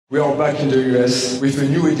We are back in the US with a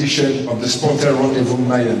new edition of the SPORTEL Rendez-vous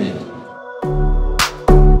Miami.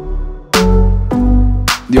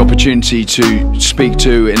 The opportunity to speak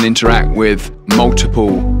to and interact with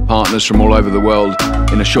multiple partners from all over the world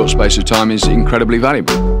in a short space of time is incredibly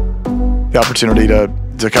valuable. The opportunity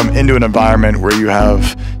to come into an environment where you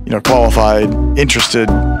have qualified, interested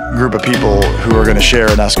group of people who are going to share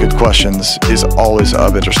and ask good questions is always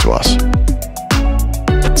of interest to us.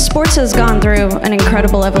 Sports has gone through an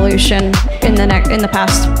incredible evolution in the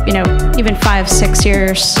past, even 5-6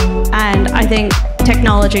 years, and I think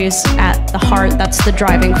technology is at the heart. That's the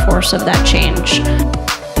driving force of that change.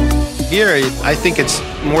 Here, I think it's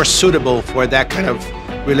more suitable for that kind of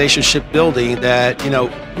relationship building that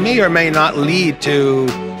may or may not lead to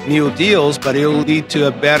new deals, but it will lead to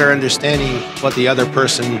a better understanding what the other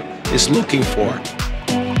person is looking for.